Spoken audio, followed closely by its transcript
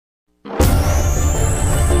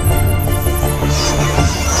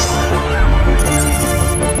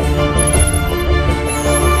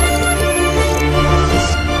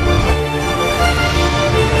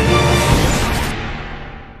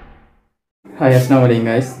Hi, assalamualaikum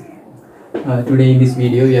guys. Today in this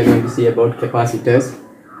video we are going to see about capacitors.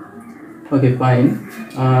 Okay, fine.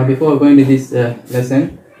 Before going to this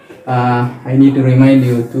lesson, I need to remind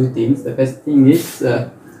you two things. The first thing is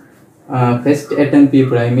first attempt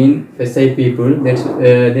people, I mean first side people,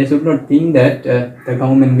 they should not think that the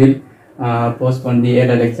government will postpone the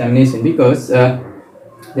A-level examination, because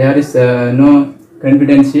there is no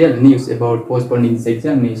confidential news about postponing this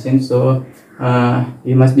examination. So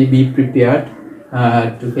we must be prepared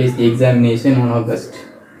to face the examination on August.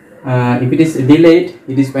 If it is delayed,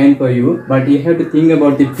 it is fine for you, but you have to think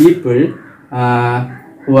about the people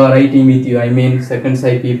who are writing with you. I mean second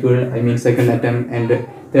side people, I mean second attempt and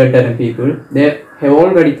third attempt people. They have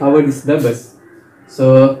already covered the syllabus,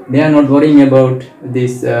 so they are not worrying about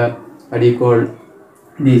this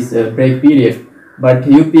this break period. But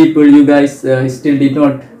you people, you guys still did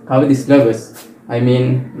not cover the syllabus. I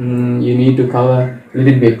mean you need to cover a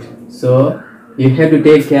little bit, so you have to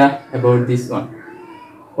take care about this one.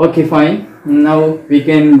 Okay, fine. Now we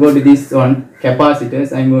can go to this one,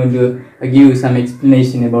 capacitors. I'm going to give some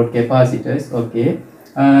explanation about capacitors. Okay.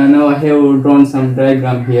 Now I have drawn some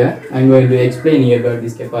diagram here. I'm going to explain you about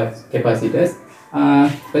these capacitors.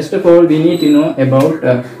 First of all, we need to know about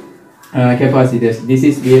capacitors. This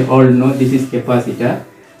is, we all know this is capacitor,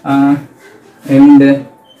 and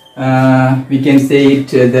we can say it,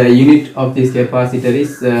 the unit of this capacitor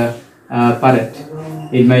is farad.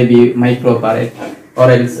 It might be microfarad,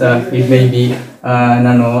 or else it may be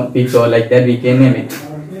nano, pico, like that we can name it.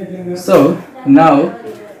 So now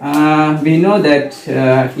we know that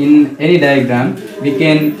in any diagram we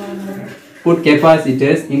can put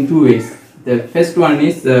capacitors in two ways. The first one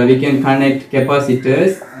is we can connect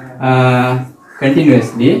capacitors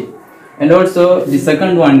continuously, and also the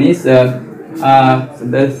second one is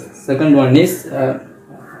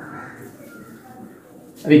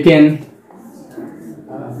we can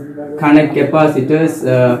connect capacitors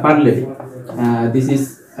parallelly.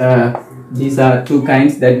 These are two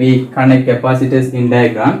kinds that we connect capacitors in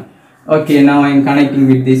diagram. Okay, now I am connecting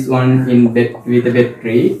with this one in with the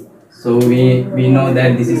battery. So we know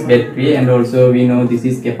that this is battery, and also we know this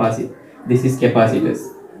is capacitors.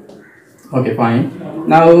 Okay, fine.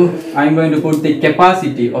 Now I am going to put the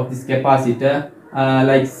capacity of this capacitor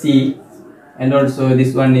like C, and also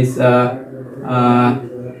this one is I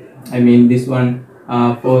mean this one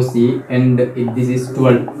 4C, and this is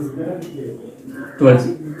 12C.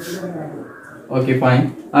 Okay,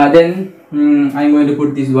 fine. Then I'm going to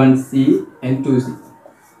put this one C and 2C.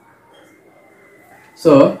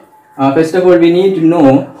 So first of all, we need to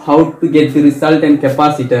know how to get the resultant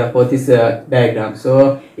capacitor for this diagram.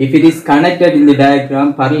 So if it is connected in the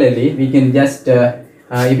diagram parallelly, we can just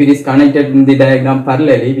we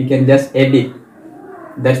can just edit.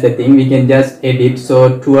 That's the thing, we can just edit.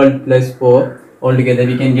 So 12 plus 4 altogether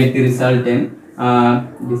we can get the resultant,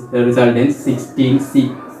 this resultant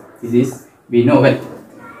 16C. This is, we know well.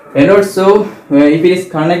 And also if it is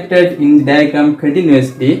connected in the diagram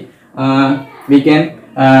continuously, we can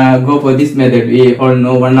go for this method. We all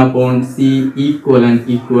know 1 upon C equivalent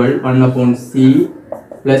equal 1 upon C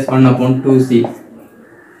plus 1 upon 2C,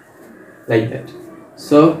 like that.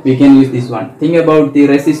 So we can use this one. Think about the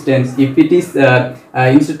resistance. If it is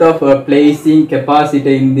instead of placing capacitor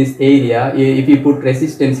in this area, if you put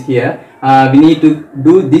resistance here, we need to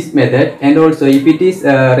do this method. And also if it is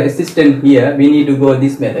resistant here, we need to go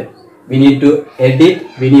this method. We need to edit,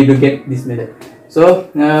 we need to get this method. So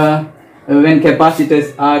when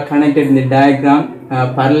capacitors are connected in the diagram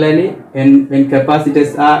parallelly, and when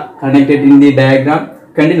capacitors are connected in the diagram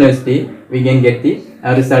continuously, we can get the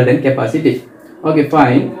resultant capacity. Okay,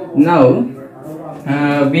 fine. Now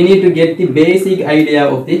we need to get the basic idea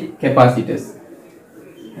of the capacitors.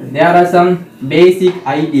 There are some basic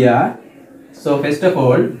idea. So first of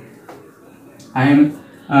all, I am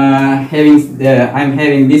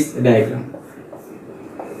having this diagram.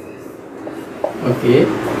 Okay,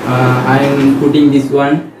 I am putting this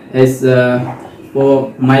one as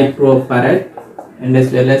 4 microfarad, and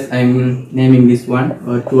as well as I am naming this one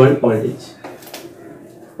 12 voltage.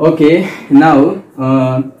 Okay, now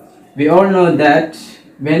we all know that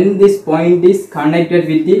when this point is connected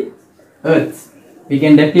with the earth, we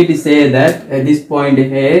can definitely say that this point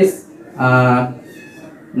has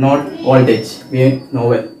not voltage, we know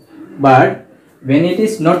well. But when it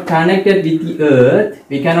is not connected with the earth,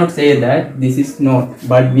 we cannot say that this is not,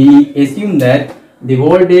 but we assume that the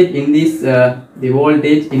voltage in this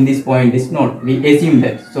point is not, we assume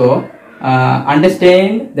that. So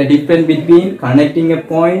understand the difference between connecting a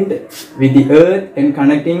point with the earth and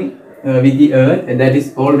connecting with the earth, that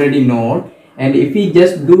is already known. And if we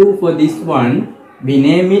just do for this one, we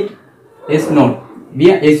name it S node.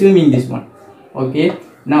 We are assuming this one. Okay.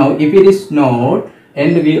 Now if it is node,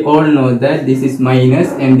 and we all know that this is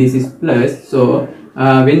minus and this is plus. So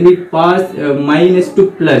when we pass minus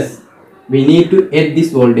to plus, we need to add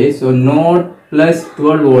this voltage. So node plus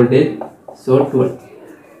 12 voltage. So 12.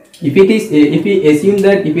 If it is if we assume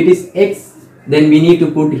that if it is X, then we need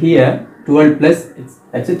to put here 12 plus X.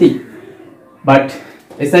 That's the thing. But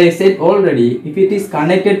as I said already, if it is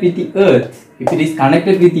connected with the earth,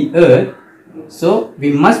 so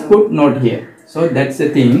we must put node here. So that's the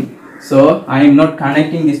thing. So I am not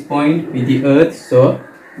connecting this point with the earth, so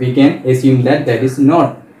we can assume that that is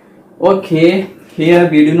not. Okay, here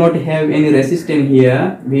we do not have any resistance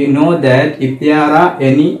here. We know that if there are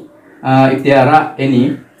any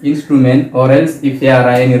instrument, or else if there are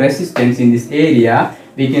any resistance in this area,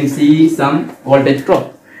 we can see some voltage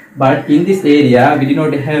drop. But in this area we do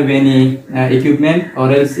not have any equipment,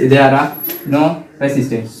 or else there are no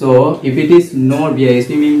resistance. So if it is node, we are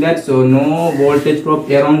assuming that, so no voltage drop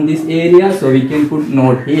around this area, so we can put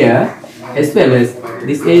node here. As well as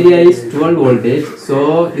this area is 12 voltage,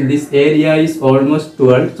 so this area is almost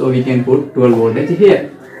 12, so we can put 12 voltage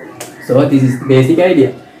here. So this is the basic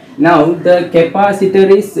idea. Now the capacitor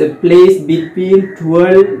is placed between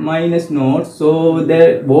 12 minus node, so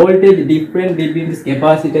the voltage difference between this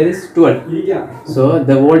capacitor is 12. So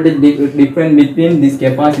the voltage difference between this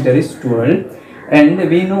capacitor is 12, and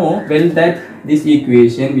we know well that this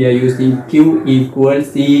equation we are using Q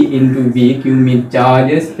equals C into V. Q means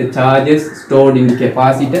charges, the charges stored in the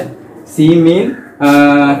capacitor. C means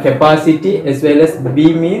capacity, as well as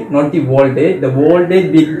V mean not the voltage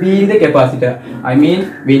between the capacitor. I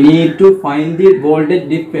mean we need to find the voltage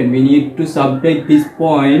difference. We need to subtract this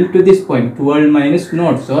point to this point, 12 minus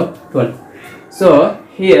node, so 12. So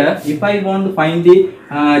here if I want to find the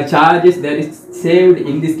charges that is saved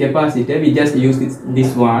in this capacitor, we just use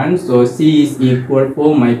this one. So C is equal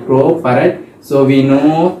 4 microfarad, so we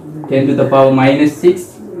know 10 to the power minus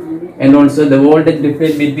 6. And also the voltage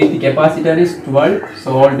difference between the capacitor is 12,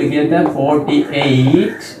 so altogether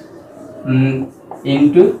 48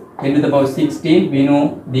 into 10 to the power 16. We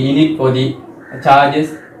know the unit for the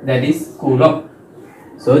charges, that is coulomb.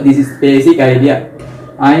 So this is basic idea.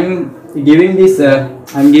 I'm giving this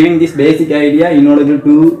basic idea in order to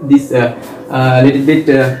do this little bit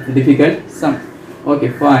difficult sum. Okay,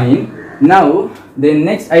 fine. Now the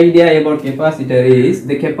next idea about capacitor is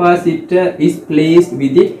the capacitor is placed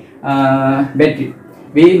with the battery.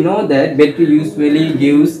 We know that battery usually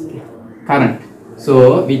gives current,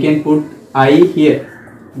 so we can put I here,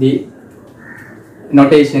 the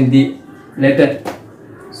notation, the letter.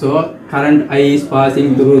 So current I is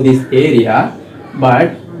passing through this area,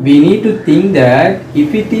 but we need to think that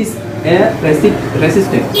if it is a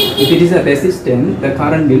resistance, the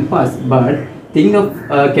current will pass. But think of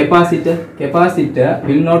capacitor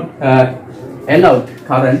will not allow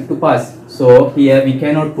current to pass. So here we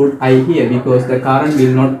cannot put I here, because the current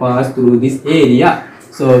will not pass through this area.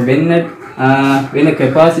 So when a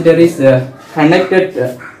capacitor is connected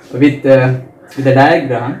with the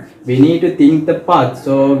diagram, we need to think the path.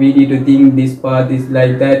 So we need to think this path is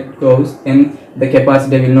like that goes, and the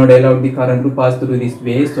capacitor will not allow the current to pass through this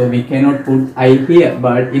way, so we cannot put I here.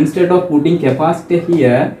 But instead of putting capacitor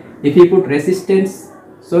here, if we put resistance,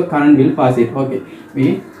 so current will pass it. Okay,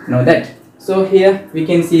 we know that. So here we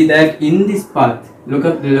can see that in this path, look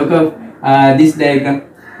up this diagram.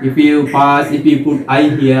 If you put I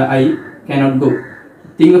here, I cannot go.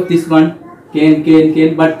 Think of this one, can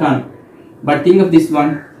but can't. But think of this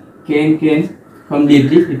one, can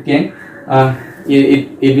completely, it can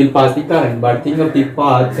it will pass the current. But think of the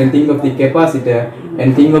path, and think of the capacitor,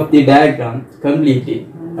 and think of the diagram completely.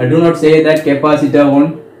 I do not say that capacitor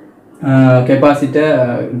won't. Do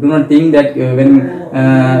not think that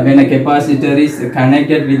when a capacitor is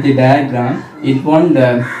connected with the diagram, it won't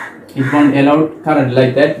allow current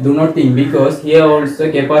like that. Do not think, because here also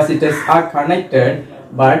capacitors are connected,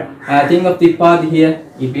 but think of the path here,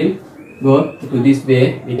 it will go to this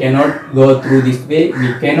way. We cannot go through this way,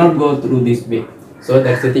 we cannot go through this way. So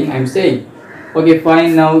that's the thing I'm saying. Okay,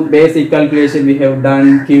 fine. Now basic calculation we have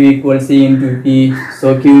done. Q equals C into T.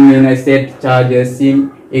 So Q mean I said charges, C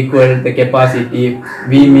equal the capacity,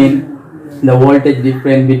 V mean the voltage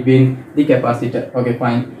difference between the capacitor. Okay,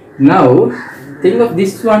 fine. Now think of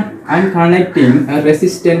this one, I'm connecting a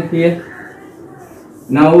resistance here.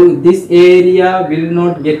 Now this area will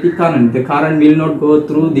not get the current will not go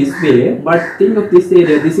through this way, but think of this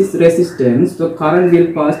area, this is resistance, so current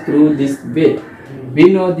will pass through this way.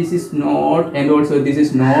 We know this is node, and also this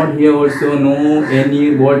is node. Here also no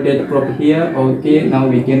any voltage drop here. Okay, now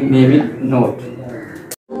we can name it node.